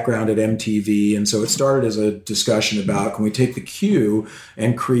my background at MTV, and so it started as a discussion about, can we take the Q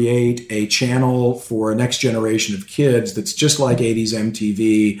and create a channel for a next generation of kids that's just like 80s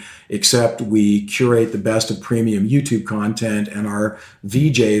MTV, except we curate the best of premium YouTube content, and our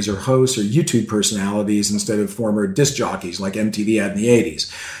VJs or hosts are YouTube personalities instead of former disc jockeys like MTV had in the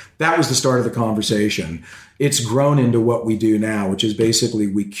 80s. That was the start of the conversation. It's grown into what we do now, which is basically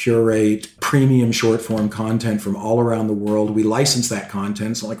we curate premium short form content from all around the world. We license that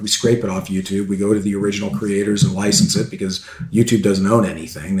content. It's not like we scrape it off YouTube. We go to the original creators and license it because YouTube doesn't own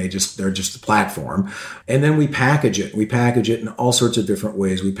anything. They're just the platform. And then we package it. We package it in all sorts of different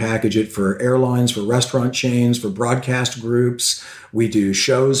ways. We package it for airlines, for restaurant chains, for broadcast groups. We do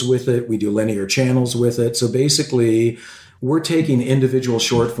shows with it. We do linear channels with it. So basically, we're taking individual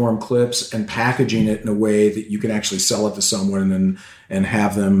short form clips and packaging it in a way that you can actually sell it to someone and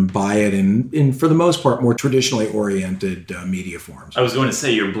have them buy it in for the most part, more traditionally oriented media forms. I was going to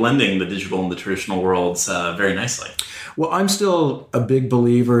say you're blending the digital and the traditional worlds very nicely. Well, I'm still a big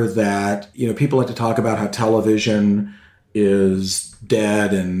believer that, people like to talk about how television is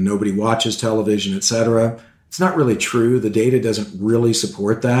dead and nobody watches television, et cetera. It's not really true. The data doesn't really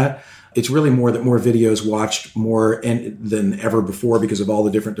support that. It's really more that more videos watched more than ever before because of all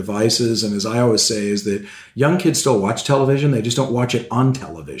the different devices. And as I always say, is that young kids still watch television. They just don't watch it on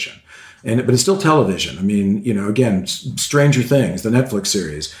television. But it's still television. I mean, again, Stranger Things, the Netflix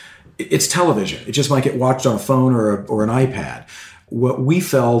series, it's television. It just might get watched on a phone or an iPad. What we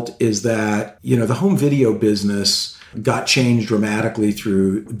felt is that, the home video business got changed dramatically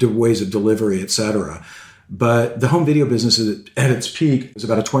through ways of delivery, et cetera. But the home video business at its peak was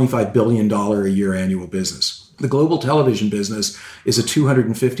about a $25 billion a year annual business. The global television business is a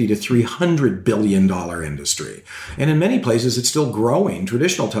 $250 to $300 billion industry. And in many places, it's still growing.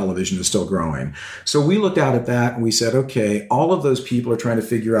 Traditional television is still growing. So we looked out at that and we said, okay, all of those people are trying to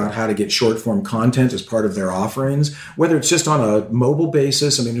figure out how to get short form content as part of their offerings, whether it's just on a mobile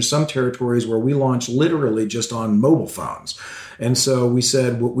basis. I mean, there's some territories where we launch literally just on mobile phones. And so we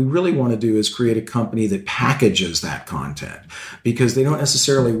said, what we really want to do is create a company that packages that content, because they don't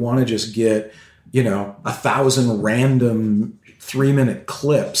necessarily want to just get 1,000 random 3-minute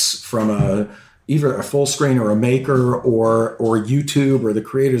clips from either a full screen or a maker or YouTube or the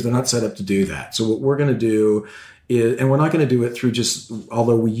creators. They're not set up to do that. So what we're going to do is, and we're not going to do it through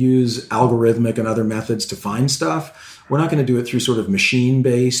although we use algorithmic and other methods to find stuff, we're not going to do it through sort of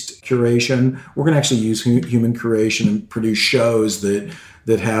machine-based curation. We're going to actually use human curation and produce shows that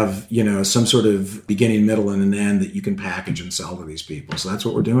have, some sort of beginning, middle, and an end that you can package and sell to these people. So that's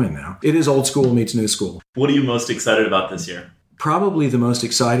what we're doing now. It is old school meets new school. What are you most excited about this year? Probably the most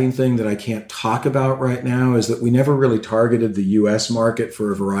exciting thing that I can't talk about right now is that we never really targeted the U.S. market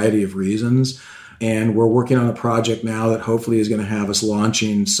for a variety of reasons. And we're working on a project now that hopefully is going to have us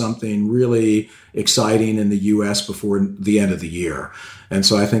launching something really exciting in the U.S. before the end of the year. And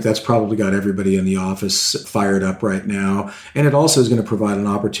so I think that's probably got everybody in the office fired up right now. And it also is going to provide an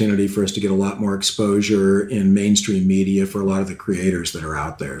opportunity for us to get a lot more exposure in mainstream media for a lot of the creators that are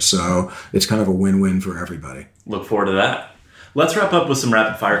out there. So it's kind of a win-win for everybody. Look forward to that. Let's wrap up with some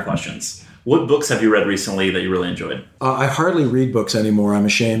rapid fire questions. What books have you read recently that you really enjoyed? I hardly read books anymore, I'm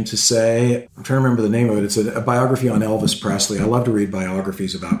ashamed to say. I'm trying to remember the name of it. It's a biography on Elvis Presley. I love to read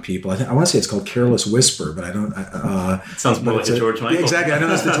biographies about people. I want to say it's called Careless Whisper, but I don't... It sounds more like a George Michael. Yeah, exactly. I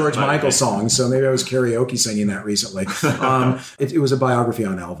know it's the George Michael song, so maybe I was karaoke singing that recently. It was a biography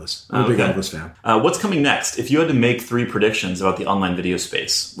on Elvis. I'm a big Elvis fan. What's coming next? If you had to make 3 predictions about the online video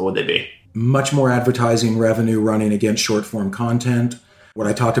space, what would they be? Much more advertising revenue running against short-form content. What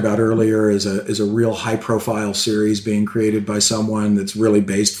I talked about earlier is a real high-profile series being created by someone that's really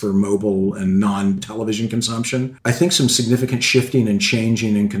based for mobile and non-television consumption. I think some significant shifting and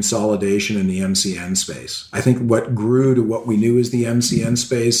changing and consolidation in the MCN space. I think what grew to what we knew as the MCN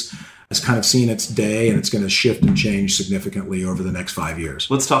space has kind of seen its day, and it's going to shift and change significantly over the next 5 years.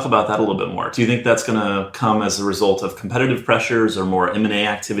 Let's talk about that a little bit more. Do you think that's going to come as a result of competitive pressures or more M&A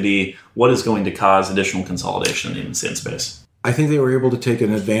activity? What is going to cause additional consolidation in the MCN space? I think they were able to take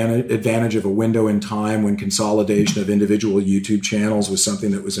an advantage of a window in time when consolidation of individual YouTube channels was something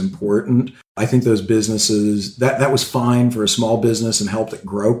that was important. I think those businesses, that was fine for a small business and helped it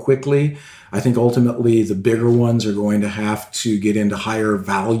grow quickly. I think ultimately the bigger ones are going to have to get into higher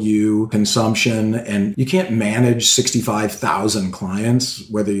value consumption, and you can't manage 65,000 clients,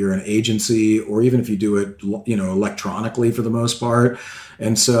 whether you're an agency or even if you do it, electronically for the most part.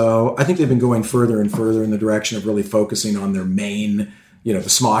 And so I think they've been going further and further in the direction of really focusing on their main, the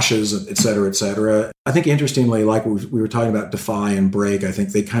smoshes, et cetera, et cetera. I think interestingly, like we were talking about Defy and Break, I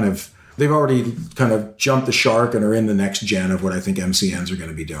think they've already kind of jumped the shark and are in the next gen of what I think MCNs are going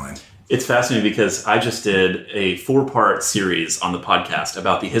to be doing. It's fascinating because I just did a 4-part series on the podcast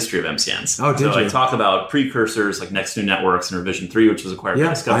about the history of MCNs. Oh, did you? I talk about precursors like Next New Networks and Revision 3, which was acquired by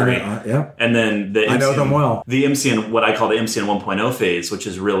Discovery. And then I know them well. The MCN, what I call the MCN 1.0 phase, which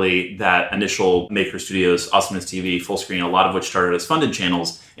is really that initial Maker Studios, Awesomeness TV, full screen, a lot of which started as funded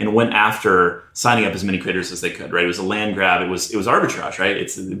channels and went after signing up as many creators as they could, right? It was a land grab. It was arbitrage, right?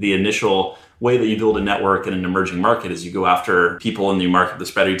 It's the initial way that you build a network in an emerging market is you go after people and you market the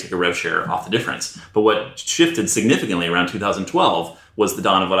spread, you take a rev share off the difference. But what shifted significantly around 2012 was the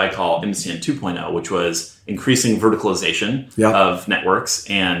dawn of what I call MCN 2.0, which was increasing verticalization of networks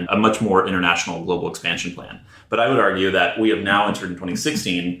and a much more international global expansion plan. But I would argue that we have now entered in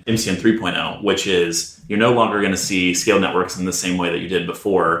 2016 MCN 3.0, which is you're no longer going to see scale networks in the same way that you did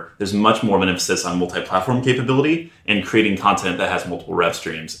before. There's much more of an emphasis on multi-platform capability and creating content that has multiple rev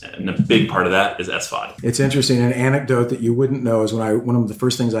streams. And a big part of that is SVOD. It's interesting. An anecdote that you wouldn't know is one of the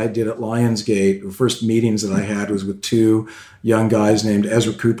first things I did at Lionsgate, the first meetings that I had was with two young guys named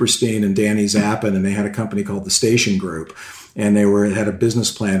Ezra Cooperstein and Danny Zappin, and they had a company called the Station Group. And they had a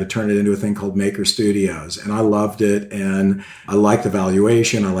business plan to turn it into a thing called Maker Studios. And I loved it. And I liked the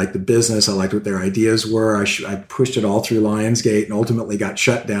valuation. I liked the business. I liked what their ideas were. I pushed it all through Lionsgate and ultimately got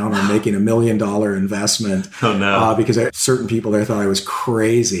shut down on making $1 million investment. Oh, no. Because certain people there thought I was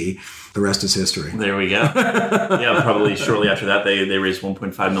crazy. The rest is history. There we go. Yeah, probably shortly after that, they raised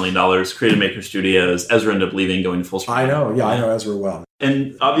 $1.5 million, created Maker Studios. Ezra ended up leaving, going to full screen. I know. Yeah, I know Ezra well.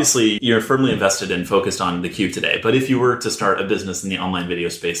 And obviously, you're firmly invested and focused on theCUBE today. But if you were to start a business in the online video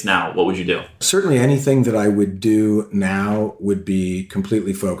space now, what would you do? Certainly anything that I would do now would be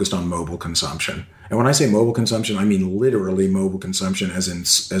completely focused on mobile consumption. And when I say mobile consumption, I mean literally mobile consumption as in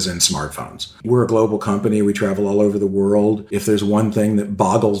smartphones. We're a global company. We travel all over the world. If there's one thing that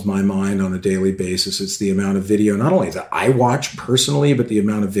boggles my mind on a daily basis, it's the amount of video, not only that I watch personally, but the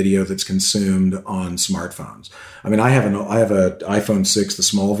amount of video that's consumed on smartphones. I mean, I have an iPhone 6, the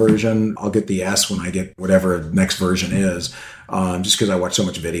small version. I'll get the S when I get whatever next version is, just because I watch so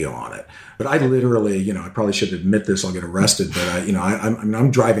much video on it. But I literally, I probably should admit this, I'll get arrested, but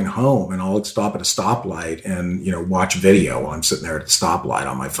I'm driving home and I'll stop at a stoplight and, watch video while I'm sitting there at the stoplight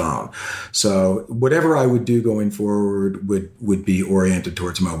on my phone. So whatever I would do going forward would be oriented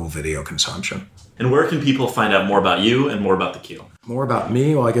towards mobile video consumption. And where can people find out more about you and more about theCUBE? More about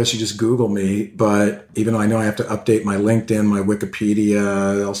me? Well, I guess you just Google me, but even though I know I have to update my LinkedIn, my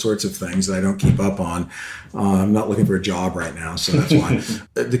Wikipedia, all sorts of things that I don't keep up on, I'm not looking for a job right now, so that's why.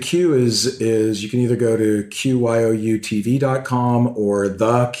 theCUBE is you can either go to QYOUTV.com or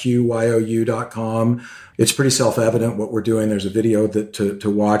theQYOU.com. It's pretty self-evident what we're doing. There's a video to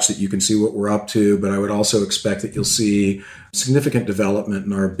watch that you can see what we're up to, but I would also expect that you'll see significant development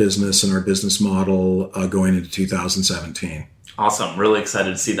in our business and our business model going into 2017. Awesome. Really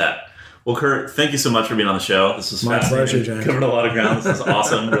excited to see that. Well, Kurt, thank you so much for being on the show. This was fascinating. My pleasure, James. Covered a lot of ground. This is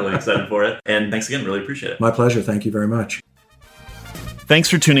awesome. Really excited for it. And thanks again. Really appreciate it. My pleasure. Thank you very much. Thanks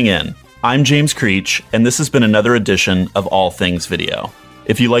for tuning in. I'm James Creech, and this has been another edition of All Things Video.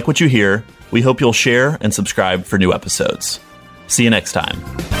 If you like what you hear, we hope you'll share and subscribe for new episodes. See you next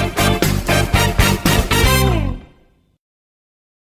time.